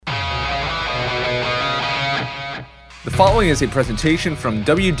The following is a presentation from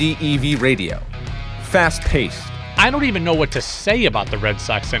WDEV Radio. Fast-paced. I don't even know what to say about the Red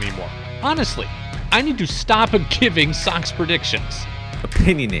Sox anymore. Honestly, I need to stop giving Sox predictions.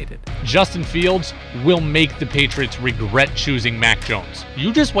 Opinionated. Justin Fields will make the Patriots regret choosing Mac Jones.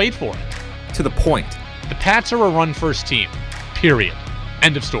 You just wait for it. To the point. The Pats are a run-first team. Period.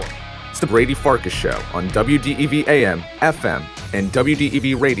 End of story. It's the Brady Farkas Show on WDEV AM, FM, and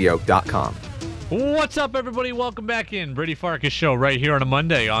WDEVradio.com. What's up, everybody? Welcome back in. Brady Farkas Show right here on a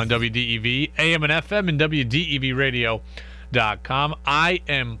Monday on WDEV, AM and FM, and WDEVradio.com. I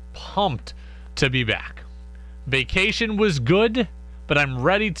am pumped to be back. Vacation was good, but I'm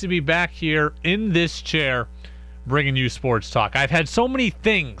ready to be back here in this chair bringing you sports talk. I've had so many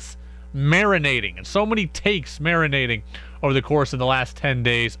things marinating and so many takes marinating over the course of the last 10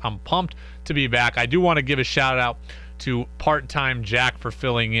 days. I'm pumped to be back. I do want to give a shout out to part-time Jack for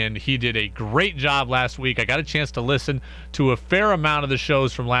filling in. He did a great job last week. I got a chance to listen to a fair amount of the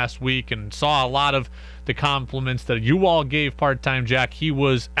shows from last week and saw a lot of the compliments that you all gave part-time Jack. He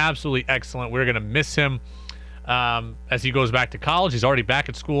was absolutely excellent. We're going to miss him as he goes back to college. He's already back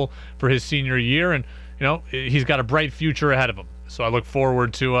at school for his senior year, and he's got a bright future ahead of him. So I look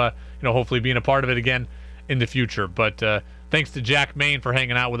forward to hopefully being a part of it again in the future. But thanks to Jack Main for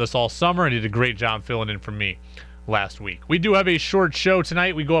hanging out with us all summer, and he did a great job filling in for me last week. We do have a short show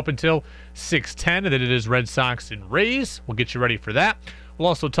tonight. We go up until 6:10, and then it is Red Sox and Rays. We'll get you ready for that. We'll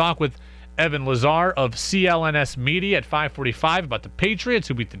also talk with Evan Lazar of CLNS Media at 5:45 about the Patriots,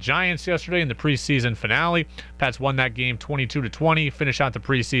 who beat the Giants yesterday in the preseason finale. Pats won that game 22-20, finish out the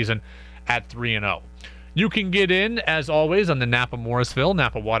preseason at 3-0. You can get in, as always, on the Napa Morrisville,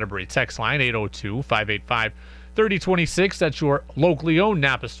 Napa Waterbury text line, 802-585-3026. That's your locally owned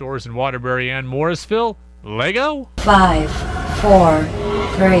Napa stores in Waterbury and Morrisville. Lego? 5, 4,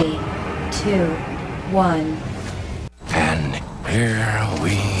 3, 2, 1. And here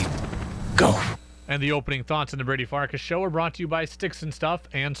we go. And the opening thoughts on the Brady Farkas Show are brought to you by Sticks and Stuff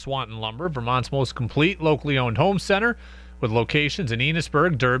and Swanton Lumber, Vermont's most complete locally owned home center, with locations in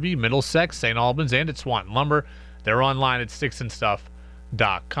Enosburg, Derby, Middlesex, St. Albans, and at Swanton Lumber. They're online at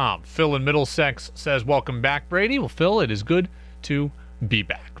sticksandstuff.com. Phil in Middlesex says, welcome back, Brady. Well, Phil, it is good to be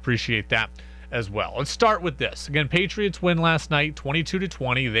back. Appreciate that as well. Let's start with this. Again, Patriots win last night,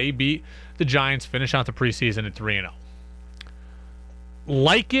 22-20. They beat the Giants, finish out the preseason at 3-0.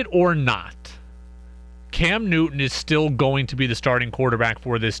 Like it or not, Cam Newton is still going to be the starting quarterback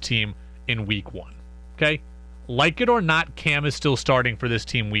for this team in week one. Okay? Like it or not, Cam is still starting for this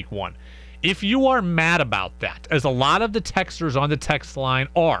team week one. If you are mad about that, as a lot of the texters on the text line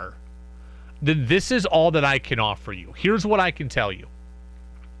are, then this is all that I can offer you. Here's what I can tell you.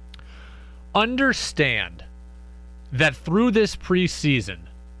 Understand that through this preseason,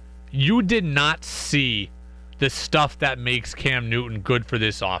 you did not see the stuff that makes Cam Newton good for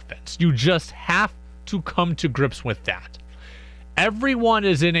this offense. You just have to come to grips with that. Everyone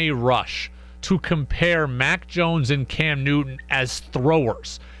is in a rush to compare Mac Jones and Cam Newton as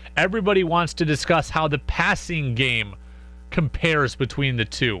throwers. Everybody wants to discuss how the passing game compares between the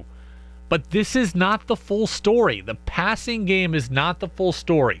two. But this is not the full story. The passing game is not the full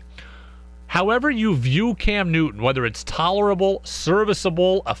story. However you view Cam Newton, whether it's tolerable,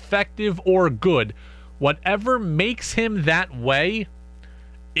 serviceable, effective, or good, whatever makes him that way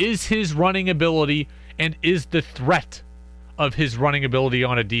is his running ability and is the threat of his running ability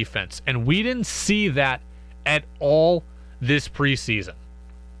on a defense. And we didn't see that at all this preseason.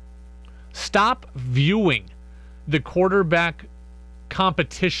 Stop viewing the quarterback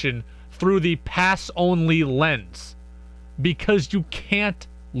competition through the pass-only lens, because you can't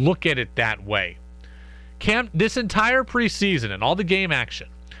look at it that way. This entire preseason and all the game action,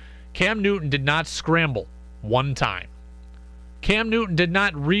 Cam Newton did not scramble one time. Cam Newton did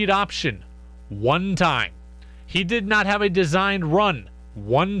not read option one time. He did not have a designed run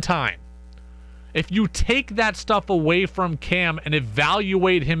one time. If you take that stuff away from Cam and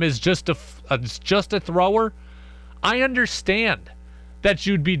evaluate him as just a thrower, I understand that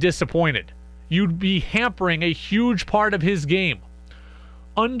you'd be disappointed. You'd be hampering a huge part of his game.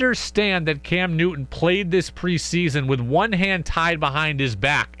 Understand that Cam Newton played this preseason with one hand tied behind his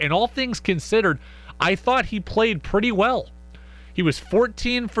back, and all things considered, I thought he played pretty well. He was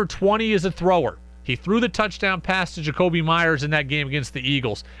 14 for 20 as a thrower. He threw the touchdown pass to Jacoby Myers in that game against the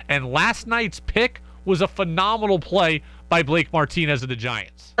Eagles, and last night's pick was a phenomenal play by Blake Martinez of the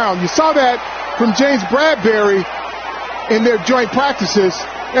Giants. You saw that from James Bradbury in their joint practices.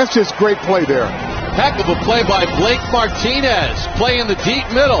 That's just great play there. Heck of a play by Blake Martinez. Play in the deep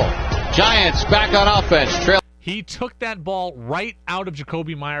middle. Giants back on offense. He took that ball right out of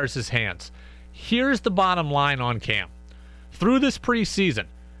Jacoby Myers' hands. Here's the bottom line on Cam. Through this preseason,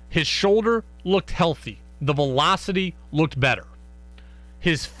 his shoulder looked healthy. The velocity looked better.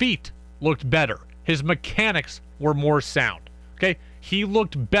 His feet looked better. His mechanics were more sound. Okay? He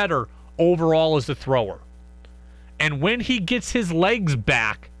looked better overall as a thrower. And when he gets his legs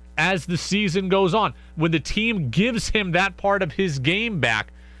back as the season goes on, when the team gives him that part of his game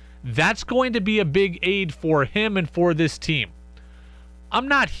back, that's going to be a big aid for him and for this team. I'm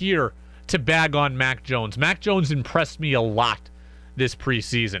not here to bag on Mac Jones. Mac Jones impressed me a lot this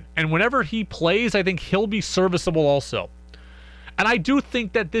preseason. And whenever he plays, I think he'll be serviceable also. And I do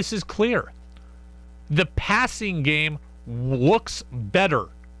think that this is clear. The passing game looks better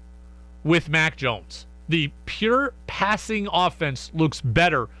with Mac Jones. The pure passing offense looks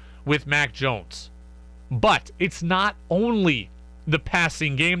better with Mac Jones. But it's not only the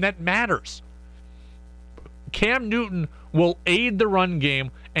passing game that matters. Cam Newton will aid the run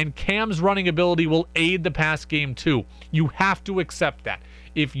game, and Cam's running ability will aid the pass game too. You have to accept that.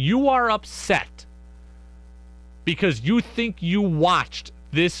 If you are upset because you think you watched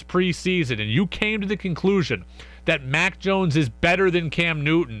this preseason and you came to the conclusion that Mac Jones is better than Cam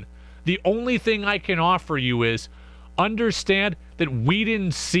Newton, the only thing I can offer you is understand that we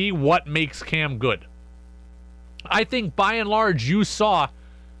didn't see what makes Cam good. I think by and large you saw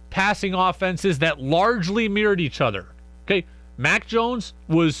passing offenses that largely mirrored each other. Okay, Mac Jones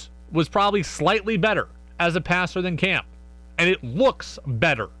was probably slightly better as a passer than Cam, and it looks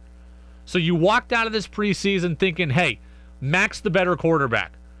better. So you walked out of this preseason thinking, hey, Mac's the better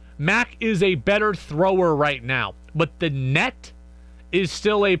quarterback. Mac is a better thrower right now, but the net is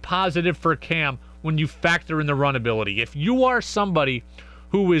still a positive for Cam when you factor in the run ability. If you are somebody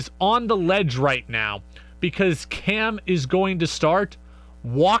who is on the ledge right now because Cam is going to start,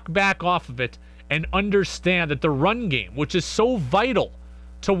 walk back off of it and understand that the run game, which is so vital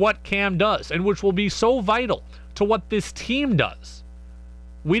to what Cam does and which will be so vital to what this team does,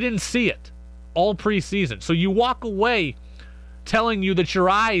 we didn't see it all preseason. So you walk away telling you that your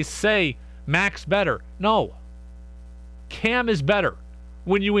eyes say Mac's better. No. Cam is better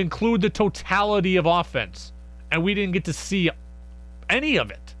when you include the totality of offense. And we didn't get to see any of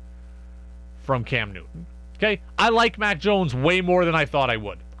it from Cam Newton. Okay? I like Mac Jones way more than I thought I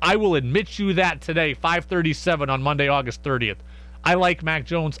would. I will admit you that today, 5:37 on Monday, August 30th. I like Mac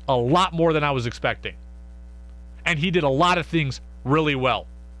Jones a lot more than I was expecting. And he did a lot of things really well.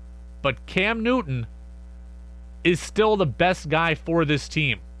 But Cam Newton is still the best guy for this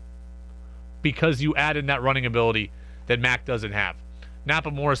team because you add in that running ability that Mac doesn't have. Napa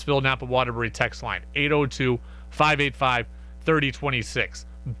Morrisville, Napa Waterbury text line, 802-585-3026.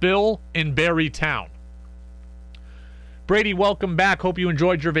 Bill in Barrytown. Brady, welcome back. Hope you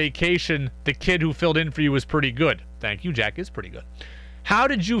enjoyed your vacation. The kid who filled in for you was pretty good. Thank you, Jack is pretty good. How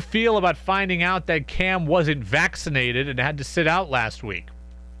did you feel about finding out that Cam wasn't vaccinated and had to sit out last week?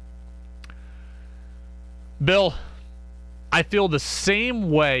 Bill, I feel the same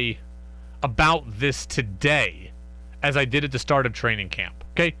way about this today as I did at the start of training camp.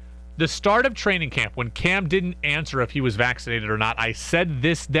 Okay? The start of training camp, when Cam didn't answer if he was vaccinated or not, I said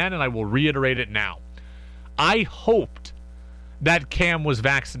this then and I will reiterate it now. I hoped that Cam was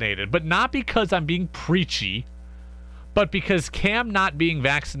vaccinated, but not because I'm being preachy, but because Cam not being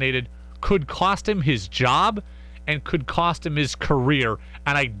vaccinated could cost him his job and could cost him his career,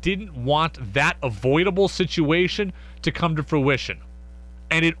 and I didn't want that avoidable situation to come to fruition.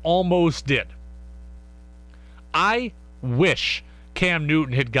 And it almost did. I wish Cam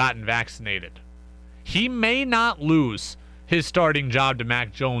Newton had gotten vaccinated. He may not lose his starting job to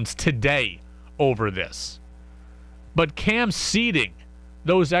Mac Jones today over this. But Cam ceding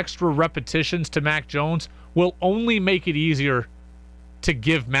those extra repetitions to Mac Jones will only make it easier to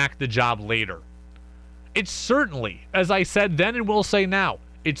give Mac the job later. It's certainly, as I said then and will say now,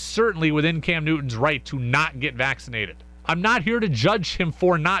 it's certainly within Cam Newton's right to not get vaccinated. I'm not here to judge him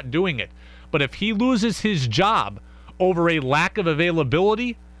for not doing it. But if he loses his job over a lack of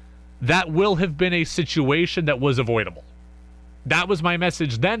availability, that will have been a situation that was avoidable. That was my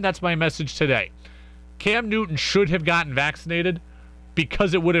message then. That's my message today. Cam Newton should have gotten vaccinated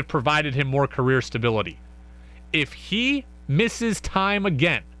because it would have provided him more career stability. If he misses time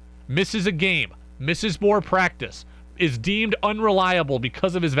again, misses a game, misses more practice, is deemed unreliable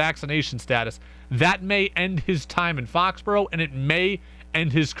because of his vaccination status, that may end his time in Foxborough and it may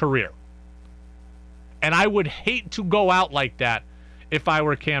end his career. And I would hate to go out like that if I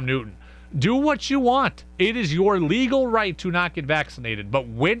were Cam Newton. Do what you want. It is your legal right to not get vaccinated. But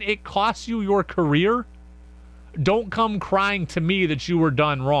when it costs you your career, don't come crying to me that you were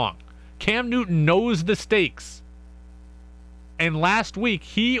done wrong. Cam Newton knows the stakes. And last week,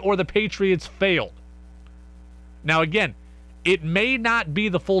 he or the Patriots failed. Now, again, it may not be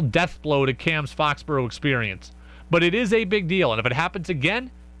the full death blow to Cam's Foxborough experience, but it is a big deal. And if it happens again,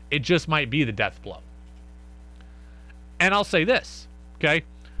 it just might be the death blow. And I'll say this, okay?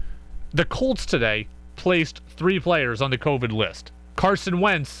 The Colts today placed 3 players on the COVID list. Carson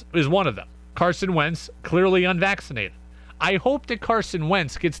Wentz is one of them. Carson Wentz, clearly unvaccinated. I hope that Carson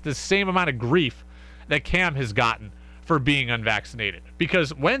Wentz gets the same amount of grief that Cam has gotten for being unvaccinated,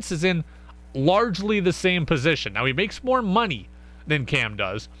 because Wentz is in largely the same position. Now, he makes more money than Cam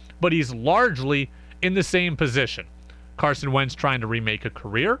does, but he's largely in the same position. Carson Wentz trying to remake a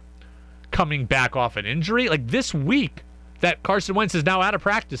career, coming back off an injury. Like, this week that Carson Wentz is now out of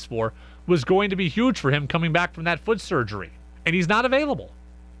practice for was going to be huge for him coming back from that foot surgery, and he's not available.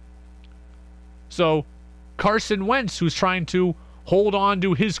 So Carson Wentz, who's trying to hold on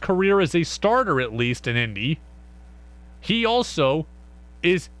to his career as a starter, at least in Indy, he also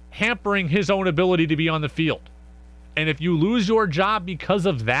is hampering his own ability to be on the field. And if you lose your job because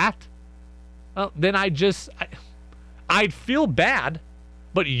of that, well, then I'd feel bad,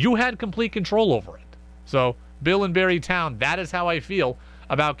 but you had complete control over it. So, Bill in Barrytown, that is how I feel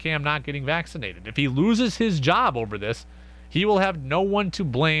about Cam not getting vaccinated. If he loses his job over this, he will have no one to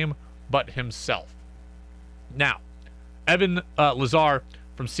blame but himself. Now, Evan Lazar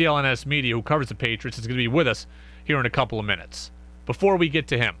from CLNS Media, who covers the Patriots, is going to be with us here in a couple of minutes. Before we get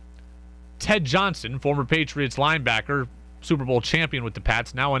to him, Ted Johnson, former Patriots linebacker, Super Bowl champion with the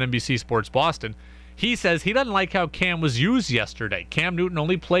Pats, now on NBC Sports Boston, he says he doesn't like how Cam was used yesterday. Cam Newton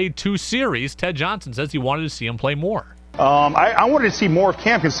only played 2 series. Ted Johnson says he wanted to see him play more. I wanted to see more of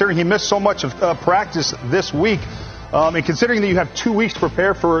Cam, considering he missed so much of practice this week. And considering that you have 2 weeks to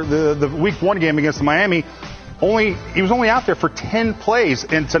prepare for the Week 1 game against Miami, he was only out there for 10 plays.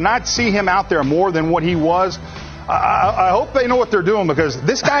 And to not see him out there more than what he was, I hope they know what they're doing, because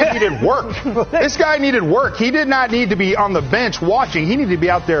this guy needed work. This guy needed work. He did not need to be on the bench watching. He needed to be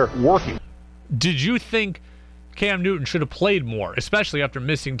out there working. Did you think Cam Newton should have played more, especially after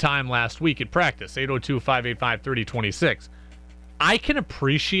missing time last week at practice? 802-585-3026. I can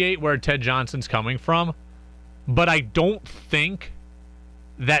appreciate where Ted Johnson's coming from, but I don't think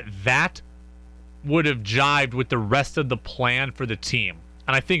that would have jived with the rest of the plan for the team.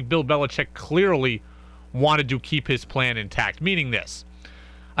 And I think Bill Belichick clearly wanted to keep his plan intact, meaning this.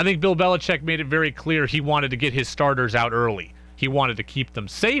 I think Bill Belichick made it very clear he wanted to get his starters out early. He wanted to keep them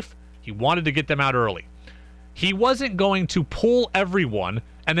safe. He wanted to get them out early. He wasn't going to pull everyone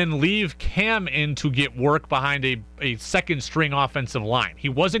and then leave Cam in to get work behind a second-string offensive line. He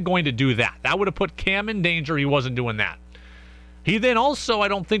wasn't going to do that. That would have put Cam in danger. He wasn't doing that. He then also, I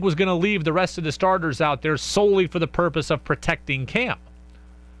don't think, was going to leave the rest of the starters out there solely for the purpose of protecting Cam.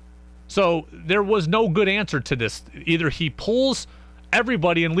 So there was no good answer to this. Either he pulls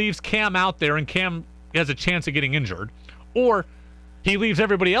everybody and leaves Cam out there and Cam has a chance of getting injured, or he leaves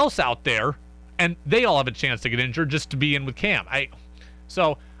everybody else out there and they all have a chance to get injured just to be in with Cam.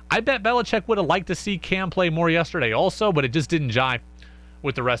 So I bet Belichick would have liked to see Cam play more yesterday also, but it just didn't jive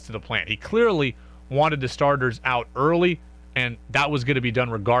with the rest of the plan. He clearly wanted the starters out early, and that was going to be done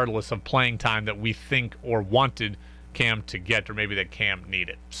regardless of playing time that we think or wanted Cam to get, or maybe that Cam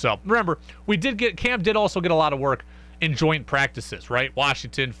needed. So remember, Cam did also get a lot of work in joint practices, right?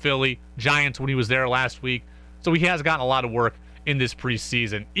 Washington, Philly, Giants when he was there last week. So he has gotten a lot of work in this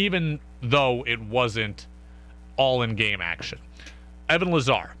preseason, even though it wasn't all in game action. Evan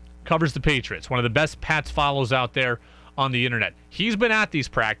Lazar covers the Patriots, one of the best Pats follows out there on the internet. He's been at these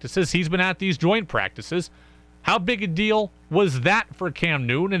practices. He's been at these joint practices. How big a deal was that for Cam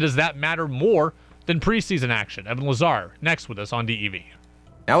Newton, and does that matter more than preseason action? Evan Lazar next with us on DEV.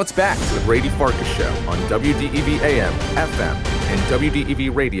 Now it's back to the Brady Farkas Show on WDEV AM, FM, and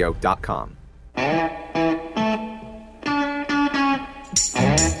WDEVradio.com.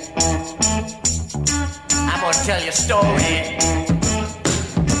 I'm going to tell you a story.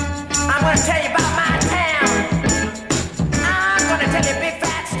 I'm going to tell you about my town. I'm going to tell you a big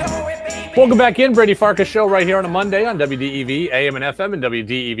fat story, baby. Welcome back in, Brady Farkas Show right here on a Monday on WDEV, AM and FM, and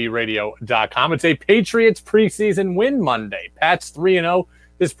WDEVradio.com. It's a Patriots preseason win Monday. Pats 3-0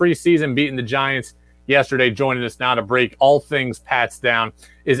 this preseason, beating the Giants yesterday. Joining us now to break all things Pats down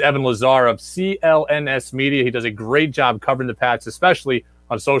is Evan Lazar of CLNS Media. He does a great job covering the Pats, especially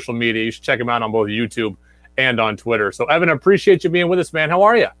on social media. You should check him out on both YouTube and on Twitter. So, Evan, I appreciate you being with us, man. How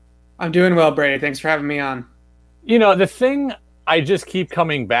are you? I'm doing well, Brady. Thanks for having me on. You know, the thing I just keep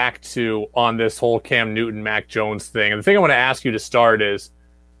coming back to on this whole Cam Newton, Mac Jones thing, and the thing I want to ask you to start is,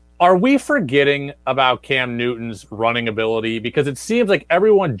 are we forgetting about Cam Newton's running ability? Because it seems like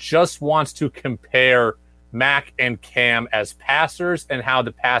everyone just wants to compare Mac and Cam as passers and how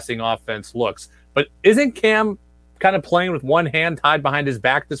the passing offense looks. But isn't Cam kind of playing with one hand tied behind his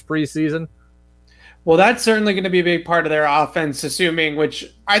back this preseason? Well, that's certainly going to be a big part of their offense, which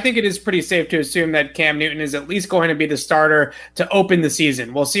I think it is pretty safe to assume that Cam Newton is at least going to be the starter to open the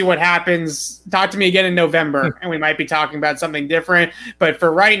season. We'll see what happens. Talk to me again in November, and we might be talking about something different. But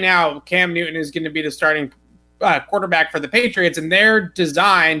for right now, Cam Newton is going to be the starting quarterback for the Patriots, and they're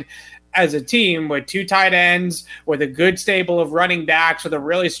designed as a team with two tight ends, with a good stable of running backs, with a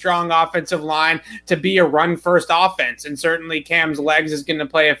really strong offensive line to be a run-first offense. And certainly Cam's legs is going to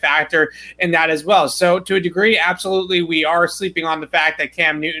play a factor in that as well. So to a degree, absolutely, we are sleeping on the fact that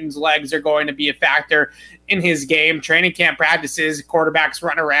Cam Newton's legs are going to be a factor in his game. Training camp practices, quarterbacks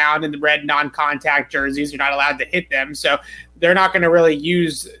run around in the red non-contact jerseys. You're not allowed to hit them. So they're not going to really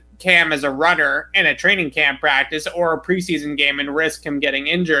use Cam as a runner in a training camp practice or a preseason game and risk him getting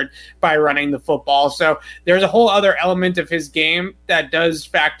injured by running the football. So there's a whole other element of his game that does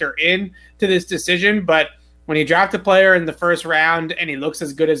factor in to this decision. But when you draft a player in the first round and he looks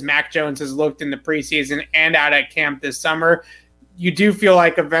as good as Mac Jones has looked in the preseason and out at camp this summer, you do feel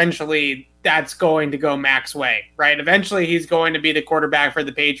like eventually that's going to go Mac's way, right? Eventually he's going to be the quarterback for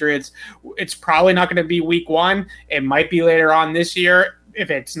the Patriots. It's probably not going to be week one. It might be later on this year. If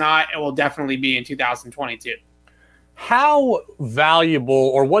it's not, it will definitely be in 2022. How valuable,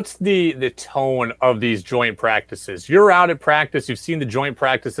 or what's the tone of these joint practices? You're out at practice. You've seen the joint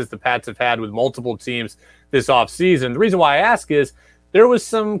practices the Pats have had with multiple teams this offseason. The reason why I ask is there was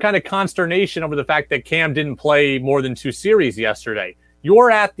some kind of consternation over the fact that Cam didn't play more than 2 series yesterday. You're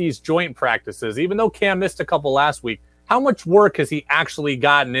at these joint practices. Even though Cam missed a couple last week, how much work has he actually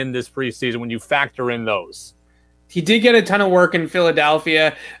gotten in this preseason when you factor in those? He did get a ton of work in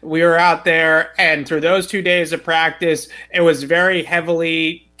Philadelphia. We were out there, and through those 2 days of practice, it was very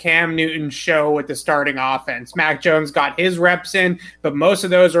heavily Cam Newton's show with the starting offense. Mac Jones got his reps in, but most of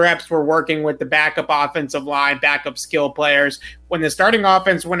those reps were working with the backup offensive line, backup skill players. When the starting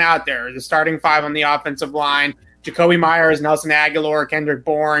offense went out there, the starting 5 on the offensive line, Jacoby Myers, Nelson Aguilar, Kendrick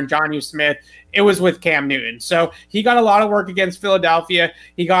Bourne, Jonnu Smith, it was with Cam Newton. So he got a lot of work against Philadelphia.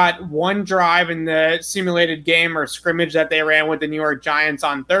 He got one drive in the simulated game or scrimmage that they ran with the New York Giants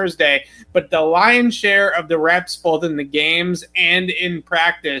on Thursday. But the lion's share of the reps, both in the games and in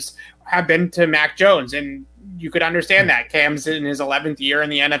practice, have been to Mac Jones. And you could understand that. Cam's in his 11th year in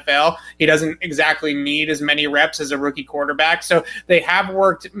the NFL. He doesn't exactly need as many reps as a rookie quarterback. So they have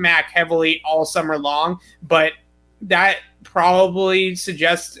worked Mac heavily all summer long, but that probably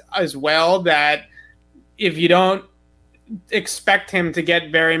suggests as well that if you don't expect him to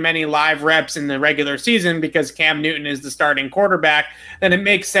get very many live reps in the regular season because Cam Newton is the starting quarterback, then it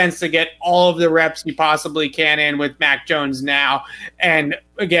makes sense to get all of the reps you possibly can in with Mac Jones now. And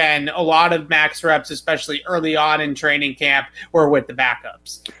again, a lot of Mac's reps, especially early on in training camp, were with the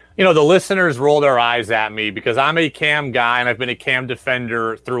backups. You know, the listeners roll their eyes at me because I'm a Cam guy and I've been a Cam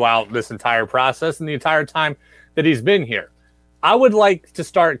defender throughout this entire process and the entire time that he's been here. I would like to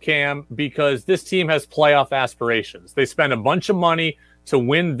start Cam because this team has playoff aspirations. They spent a bunch of money to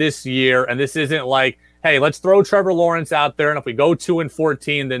win this year, and this isn't like, hey, let's throw Trevor Lawrence out there, and if we go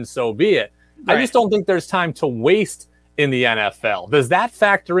 2-14, then so be it. Right. I just don't think there's time to waste in the NFL. Does that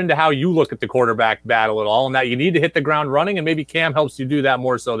factor into how you look at the quarterback battle at all, and that you need to hit the ground running, and maybe Cam helps you do that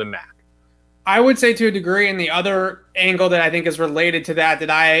more so than Mac? I would say to a degree, and the other angle that I think is related to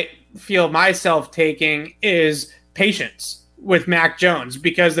that I feel myself taking is patience with Mac Jones,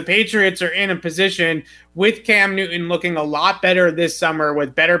 because the Patriots are in a position with Cam Newton looking a lot better this summer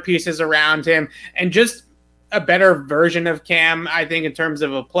with better pieces around him and just a better version of Cam, I think, in terms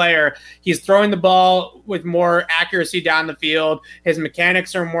of a player. He's throwing the ball with more accuracy down the field. His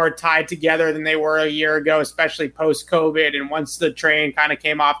mechanics are more tied together than they were a year ago, especially post-COVID. And once the train kind of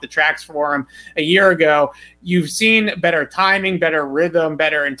came off the tracks for him a year ago, you've seen better timing, better rhythm,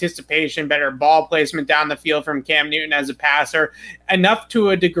 better anticipation, better ball placement down the field from Cam Newton as a passer, enough to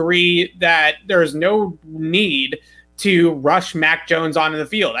a degree that there's no need to rush Mac Jones onto the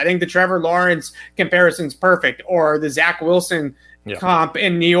field. I think the Trevor Lawrence comparison's perfect, or the Zach Wilson comp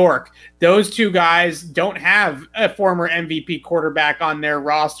in New York. Those two guys don't have a former MVP quarterback on their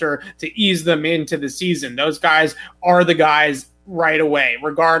roster to ease them into the season. Those guys are the guys right away,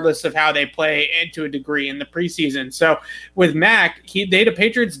 regardless of how they play to a degree in the preseason. So with Mac, the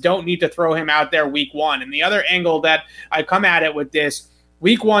Patriots don't need to throw him out there week one. And the other angle that I come at it with this,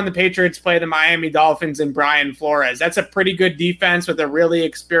 week one, the Patriots play the Miami Dolphins and Brian Flores. That's a pretty good defense with a really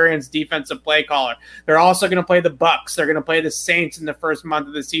experienced defensive play caller. They're also going to play the Bucs. They're going to play the Saints in the first month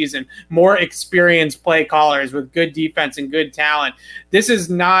of the season. More experienced play callers with good defense and good talent. This is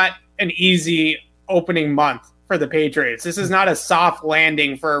not an easy opening month for the Patriots. This is not a soft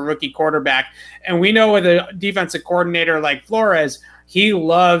landing for a rookie quarterback. And we know with a defensive coordinator like Flores, he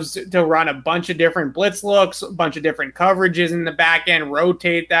loves to run a bunch of different blitz looks, a bunch of different coverages in the back end,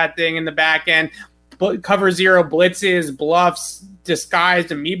 rotate that thing in the back end, cover zero blitzes, bluffs,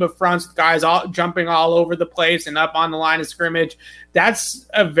 disguised amoeba fronts, guys all jumping all over the place and up on the line of scrimmage. That's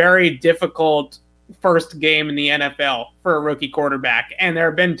a very difficult first game in the NFL for a rookie quarterback. And there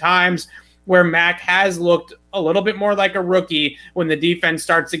have been times where Mac has looked a little bit more like a rookie when the defense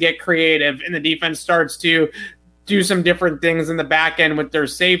starts to get creative and the defense starts to do some different things in the back end with their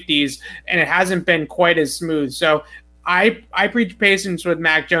safeties, and it hasn't been quite as smooth. So I preach patience with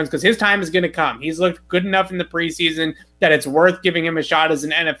Mac Jones because his time is going to come. He's looked good enough in the preseason that it's worth giving him a shot as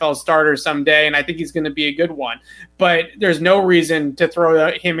an NFL starter someday, and I think he's going to be a good one. But there's no reason to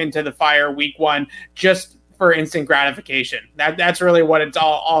throw him into the fire week one just for instant gratification. That's really what it's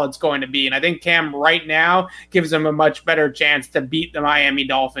all it's going to be. And I think Cam right now gives him a much better chance to beat the Miami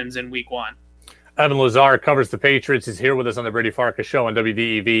Dolphins in week one. Evan Lazar covers the Patriots. He's here with us on the Brady Farkas Show on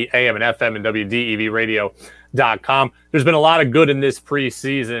WDEV, AM and FM, and WDEVradio.com. There's been a lot of good in this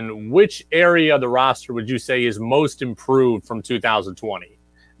preseason. Which area of the roster would you say is most improved from 2020?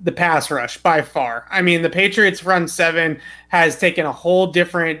 The pass rush, by far. I mean, the Patriots front seven has taken a whole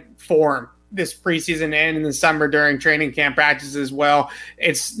different form this preseason and in the summer during training camp practices as well.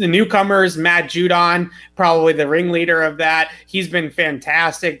 It's the newcomers, Matt Judon, probably the ringleader of that. He's been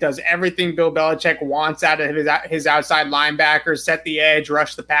fantastic, does everything Bill Belichick wants out of his outside linebackers, set the edge,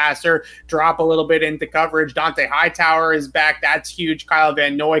 rush the passer, drop a little bit into coverage. Dante Hightower is back. That's huge. Kyle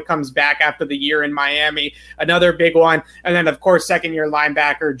Van Noy comes back after the year in Miami. Another big one. And then, of course, second-year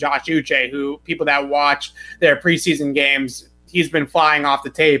linebacker Josh Uche, who people that watch their preseason games, he's been flying off the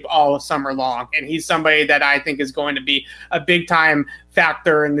tape all summer long. And he's somebody that I think is going to be a big-time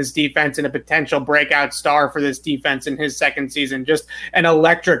factor in this defense and a potential breakout star for this defense in his second season. Just an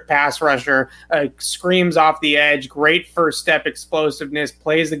electric pass rusher, screams off the edge, great first step explosiveness,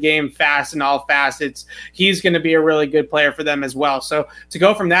 plays the game fast in all facets. He's going to be a really good player for them as well. So to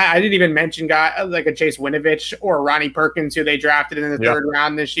go from that, I didn't even mention guys like a Chase Winovich or Ronnie Perkins, who they drafted in the third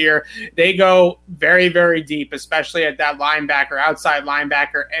round this year. They go very, very deep, especially at that linebacker, outside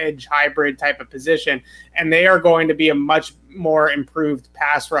linebacker, edge hybrid type of position. And they are going to be a much more improved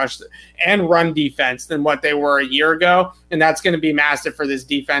pass rush and run defense than what they were a year ago. And that's going to be massive for this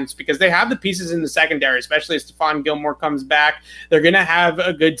defense because they have the pieces in the secondary, especially if Stephon Gilmore comes back. They're going to have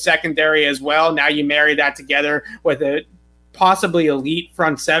a good secondary as well. Now you marry that together with a possibly elite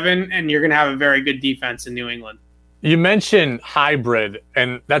front seven, and you're going to have a very good defense in New England. You mentioned hybrid,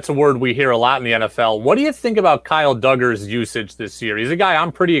 and that's a word we hear a lot in the NFL. What do you think about Kyle Duggar's usage this year? He's a guy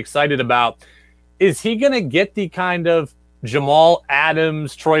I'm pretty excited about. Is he going to get the kind of Jamal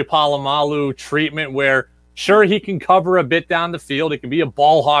Adams, Troy Polamalu treatment where, sure, he can cover a bit down the field. He can be a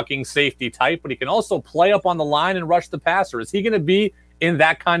ball-hawking safety type, but he can also play up on the line and rush the passer. Is he going to be in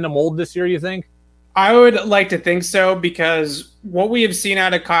that kind of mold this year, you think? I would like to think so, because what we have seen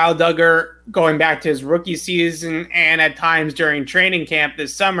out of Kyle Duggar going back to his rookie season and at times during training camp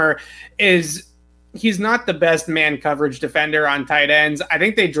this summer is he's not the best man coverage defender on tight ends. I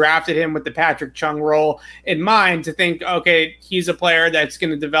think they drafted him with the Patrick Chung role in mind to think, okay, he's a player that's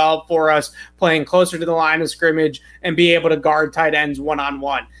going to develop for us, playing closer to the line of scrimmage and be able to guard tight ends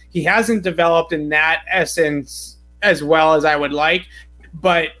one-on-one. He hasn't developed in that essence as well as I would like,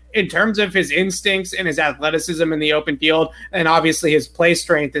 but in terms of his instincts and his athleticism in the open field, and obviously his play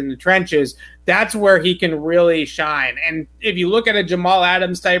strength in the trenches, that's where he can really shine. And if you look at a Jamal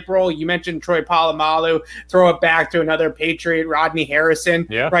Adams type role, you mentioned Troy Polamalu, throw it back to another Patriot, Rodney Harrison,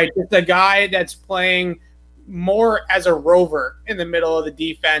 right? It's a guy that's playing more as a rover in the middle of the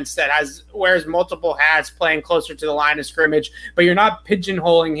defense that wears multiple hats, playing closer to the line of scrimmage, but you're not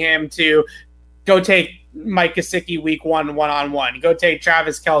pigeonholing him to go take Mike Gesicki week one-on-one. Go take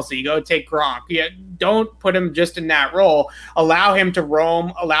Travis Kelce. Go take Gronk. Don't put him just in that role. Allow him to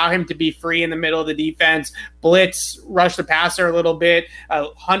roam. Allow him to be free in the middle of the defense. Blitz, rush the passer a little bit.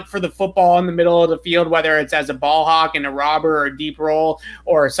 Hunt for the football in the middle of the field, whether it's as a ball hawk in a robber or a deep roll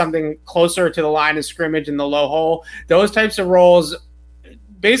or something closer to the line of scrimmage in the low hole. Those types of roles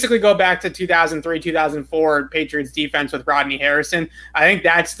basically go back to 2003, 2004 Patriots defense with Rodney Harrison. I think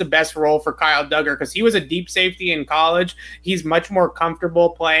that's the best role for Kyle Duggar because he was a deep safety in college. He's much more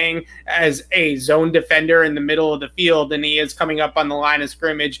comfortable playing as a zone defender in the middle of the field than he is coming up on the line of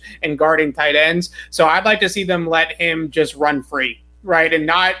scrimmage and guarding tight ends. So I'd like to see them let him just run free, right, and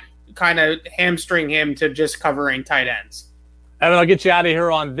not kind of hamstring him to just covering tight ends. Evan, I'll get you out of here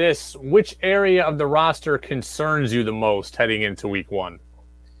on this. Which area of the roster concerns you the most heading into week one?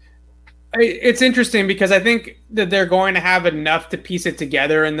 It's interesting because I think that they're going to have enough to piece it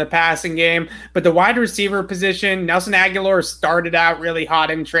together in the passing game. But the wide receiver position, Nelson Aguilar started out really hot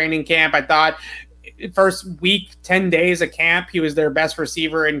in training camp. I thought first week, 10 days of camp, he was their best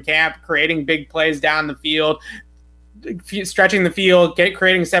receiver in camp, creating big plays down the field, stretching the field,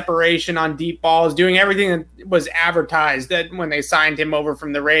 creating separation on deep balls, doing everything that was advertised that when they signed him over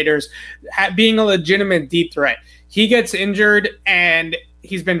from the Raiders, being a legitimate deep threat. He gets injured and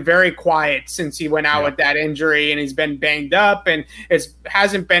he's been very quiet since he went out with that injury, and he's been banged up, and it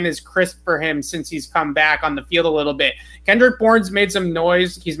hasn't been as crisp for him since he's come back on the field a little bit. Kendrick Bourne's made some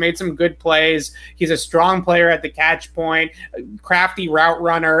noise. He's made some good plays. He's a strong player at the catch point, crafty route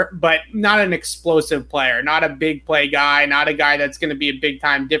runner, but not an explosive player, not a big play guy, not a guy that's going to be a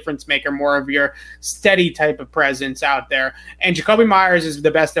big-time difference maker, more of your steady type of presence out there. And Jacoby Myers is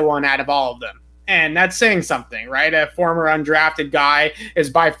the best one out of all of them. And that's saying something, right? A former undrafted guy is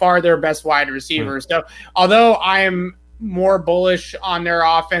by far their best wide receiver. So although I am more bullish on their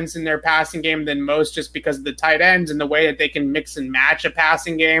offense and their passing game than most, just because of the tight ends and the way that they can mix and match a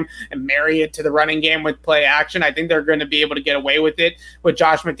passing game and marry it to the running game with play action, I think they're going to be able to get away with it with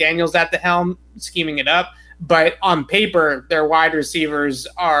Josh McDaniels at the helm, scheming it up. But on paper, their wide receivers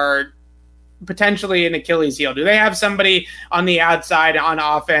are potentially an Achilles heel. Do they have somebody on the outside on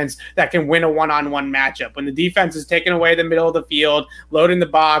offense that can win a one-on-one matchup? When the defense is taking away the middle of the field, loading the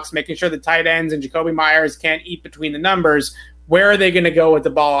box, making sure the tight ends and Jacoby Myers can't eat between the numbers, where are they going to go with the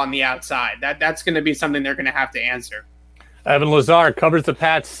ball on the outside? That's going to be something they're going to have to answer. Evan Lazar covers the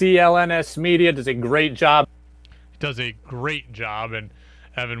Pats, CLNS Media, does a great job. Does a great job, and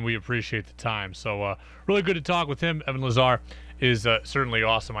Evan, we appreciate the time. So really good to talk with him. Evan Lazar is certainly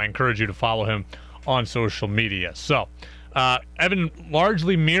awesome. I encourage you to follow him on social media. So, Evan,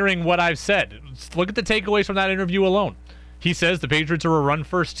 largely mirroring what I've said. Let's look at the takeaways from that interview alone. He says the Patriots are a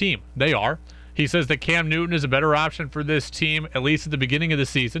run-first team. They are. He says that Cam Newton is a better option for this team, at least at the beginning of the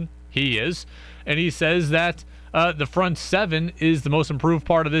season. He is. And he says that the front seven is the most improved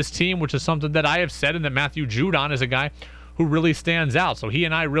part of this team, which is something that I have said, and that Matthew Judon is a guy who really stands out. So he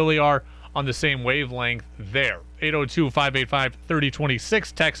and I really are on the same wavelength there.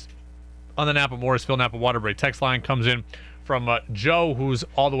 802-585-3026. Text on the Napa Morrisville Napa Waterbury text line comes in from Joe, who's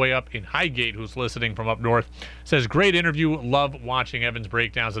all the way up in Highgate, who's listening from up north. Says, great interview. Love watching Evan's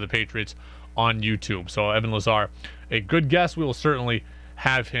breakdowns of the Patriots on YouTube. So Evan Lazar, a good guest. We will certainly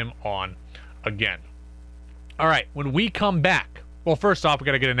have him on again. All right, when we come back, well, first off, we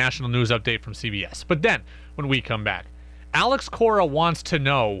got to get a national news update from CBS. But then, when we come back, Alex Cora wants to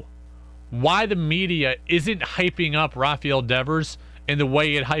know why the media isn't hyping up Rafael Devers in the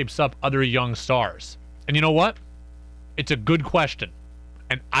way it hypes up other young stars. And you know what? It's a good question.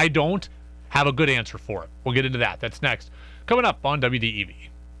 And I don't have a good answer for it. We'll get into that. That's next. Coming up on WDEV.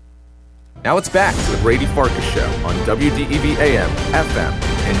 Now it's back to the Brady Farkas Show on WDEV AM, FM,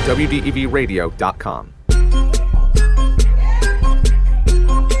 and WDEVradio.com.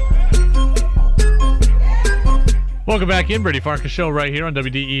 Welcome back in, Brady Farkas Show right here on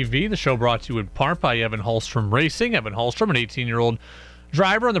WDEV. The show brought to you in part by Evan Holstrom Racing. Evan Holstrom, an 18-year-old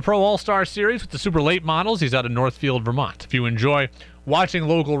driver in the Pro All-Star Series with the super late models. He's out of Northfield, Vermont. If you enjoy watching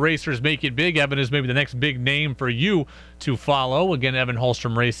local racers make it big, Evan is maybe the next big name for you to follow. Again,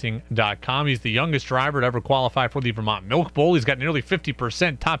 EvanHolstromRacing.com. He's the youngest driver to ever qualify for the Vermont Milk Bowl. He's got nearly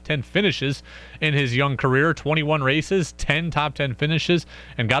 50% top 10 finishes in his young career. 21 races, 10 top 10 finishes,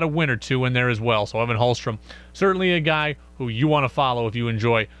 and got a win or two in there as well. So Evan Holstrom, certainly a guy who you want to follow if you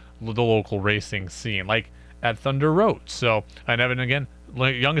enjoy the local racing scene, like at Thunder Road. So, and Evan, again,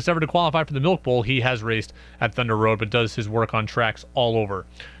 youngest ever to qualify for the Milk Bowl. He has raced at Thunder Road, but does his work on tracks all over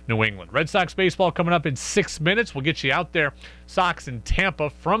New England. Red Sox baseball coming up in 6 minutes. We'll get you out there. Sox in Tampa,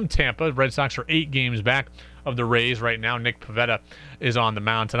 from Tampa. Red Sox are 8 games back of the Rays right now. Nick Pivetta is on the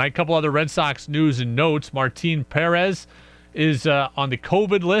mound tonight. A couple other Red Sox news and notes. Martin Perez is on the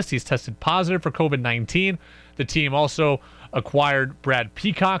COVID list. He's tested positive for COVID-19. The team also acquired Brad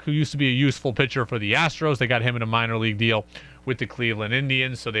Peacock, who used to be a useful pitcher for the Astros. They got him in a minor league deal with the Cleveland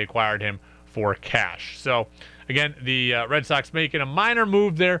Indians, so they acquired him for cash. So, again, the Red Sox making a minor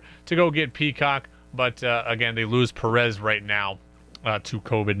move there to go get Peacock, but, again, they lose Perez right now to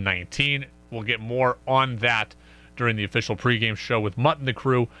COVID-19. We'll get more on that during the official pregame show with Mutt and the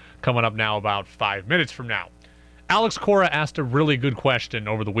crew coming up now about 5 minutes from now. Alex Cora asked a really good question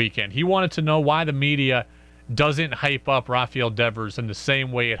over the weekend. He wanted to know why the media doesn't hype up Rafael Devers in the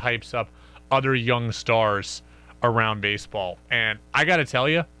same way it hypes up other young stars around baseball. And I got to tell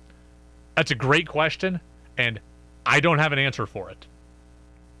you, that's a great question, and I don't have an answer for it.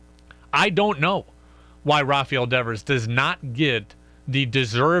 I don't know why Rafael Devers does not get the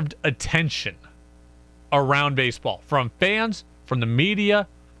deserved attention around baseball from fans, from the media.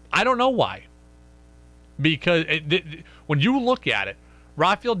 I don't know why. Because when you look at it,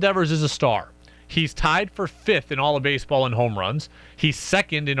 Rafael Devers is a star. He's tied for 5th in all of baseball in home runs. He's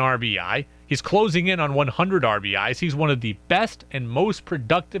 2nd in RBI. He's closing in on 100 RBIs. He's one of the best and most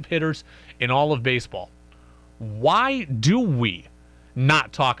productive hitters in all of baseball. Why do we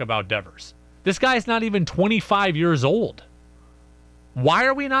not talk about Devers? This guy's not even 25 years old. Why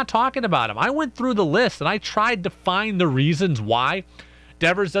are we not talking about him? I went through the list and I tried to find the reasons why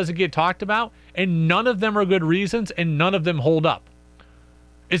Devers doesn't get talked about, and none of them are good reasons, and none of them hold up.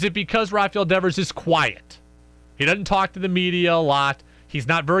 Is it because Rafael Devers is quiet? He doesn't talk to the media a lot. He's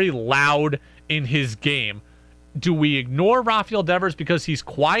not very loud in his game. Do we ignore Rafael Devers because he's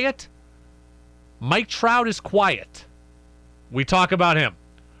quiet? Mike Trout is quiet. We talk about him.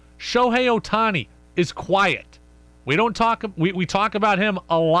 Shohei Ohtani is quiet. We don't talk. We talk about him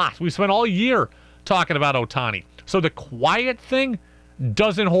a lot. We spent all year talking about Ohtani. So the quiet thing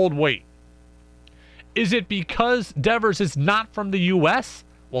doesn't hold weight. Is it because Devers is not from the U.S.?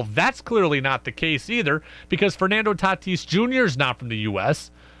 Well, that's clearly not the case either, because Fernando Tatis Jr. is not from the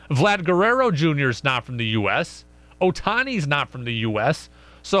U.S. Vlad Guerrero Jr. is not from the U.S. Ohtani's not from the U.S.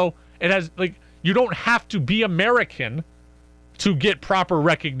 So it has, like, you don't have to be American to get proper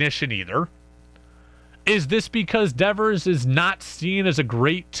recognition either. Is this because Devers is not seen as a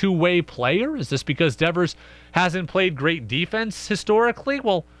great two-way player? Is this because Devers hasn't played great defense historically?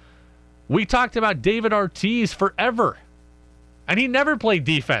 Well, we talked about David Ortiz forever, and he never played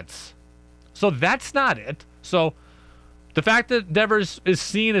defense. So that's not it. So the fact that Devers is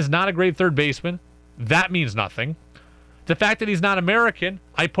seen as not a great third baseman, that means nothing. The fact that he's not American,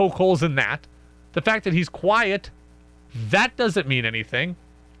 I poke holes in that. The fact that he's quiet, that doesn't mean anything.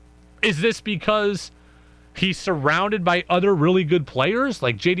 Is this because he's surrounded by other really good players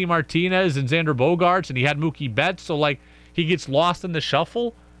like JD Martinez and Xander Bogaerts, and he had Mookie Betts, so like he gets lost in the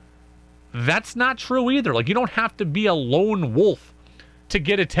shuffle? That's not true either. Like, you don't have to be a lone wolf to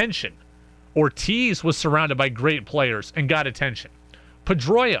get attention. Ortiz was surrounded by great players and got attention.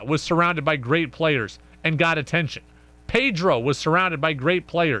 Pedroia was surrounded by great players and got attention. Pedro was surrounded by great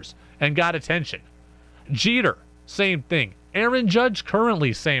players and got attention. Jeter, same thing. Aaron Judge,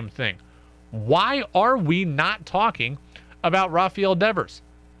 currently same thing. Why are we not talking about Rafael Devers?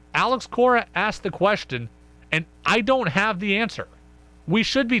 Alex Cora asked the question, and I don't have the answer. We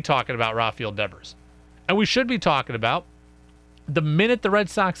should be talking about Rafael Devers. And we should be talking about, the minute the Red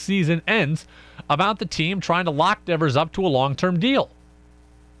Sox season ends, about the team trying to lock Devers up to a long-term deal.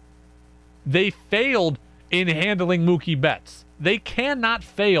 They failed in handling Mookie Betts. They cannot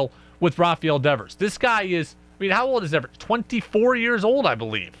fail with Rafael Devers. This guy is, I mean, how old is Devers? 24 years old, I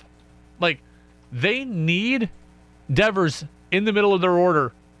believe. Like, they need Devers in the middle of their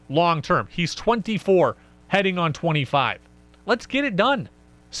order long-term. He's 24, heading on 25. Let's get it done.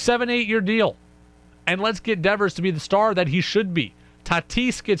 7-8 year deal. And let's get Devers to be the star that he should be.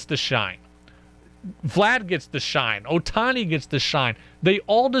 Tatis gets the shine. Vlad gets the shine. Ohtani gets the shine. They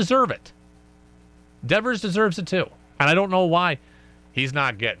all deserve it. Devers deserves it too. And I don't know why he's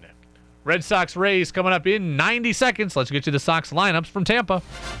not getting it. Red Sox Rays coming up in 90 seconds. Let's get you the Sox lineups from Tampa.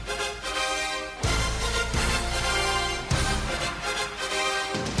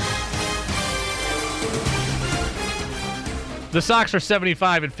 The Sox are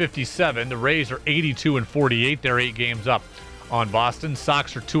 75-57. The Rays are 82-48. They're 8 games up on Boston.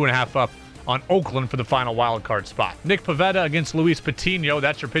 Sox are 2.5 up on Oakland for the final wild card spot. Nick Pivetta against Luis Patino.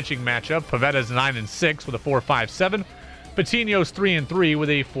 That's your pitching matchup. Pivetta's 9-6 with a 4.57. Patino's 3-3 with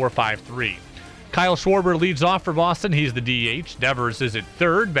a 4.53. Kyle Schwarber leads off for Boston. He's the DH. Devers is at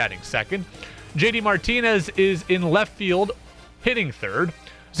third, batting second. JD Martinez is in left field, hitting third.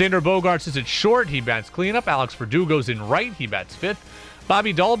 Xander Bogaerts is at short. He bats cleanup. Alex Verdugo's in right. He bats fifth.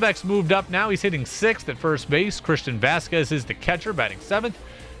 Bobby Dahlbeck's moved up now. He's hitting sixth at first base. Christian Vasquez is the catcher, batting seventh.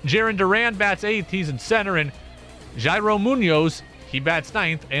 Jarren Duran bats eighth. He's in center. And Jairo Munoz, he bats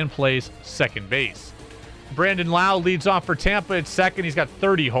ninth and plays second base. Brandon Lau leads off for Tampa at second. He's got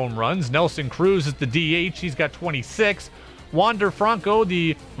 30 home runs. Nelson Cruz is the DH. He's got 26. Wander Franco,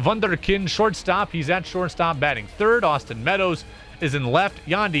 the Wunderkind shortstop. He's at shortstop, batting third. Austin Meadows is in left.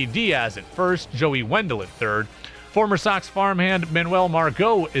 Yandy Diaz at first. Joey Wendell at third. Former Sox farmhand Manuel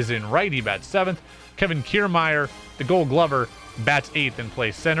Margot is in right. He bats seventh. Kevin Kiermaier, the Gold Glover, bats eighth and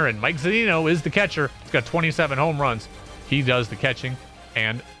plays center. And Mike Zunino is the catcher. He's got 27 home runs. He does the catching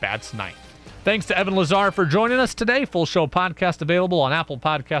and bats ninth. Thanks to Evan Lazar for joining us today. Full show podcast available on Apple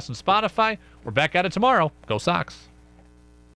Podcasts and Spotify. We're back at it tomorrow. Go Sox.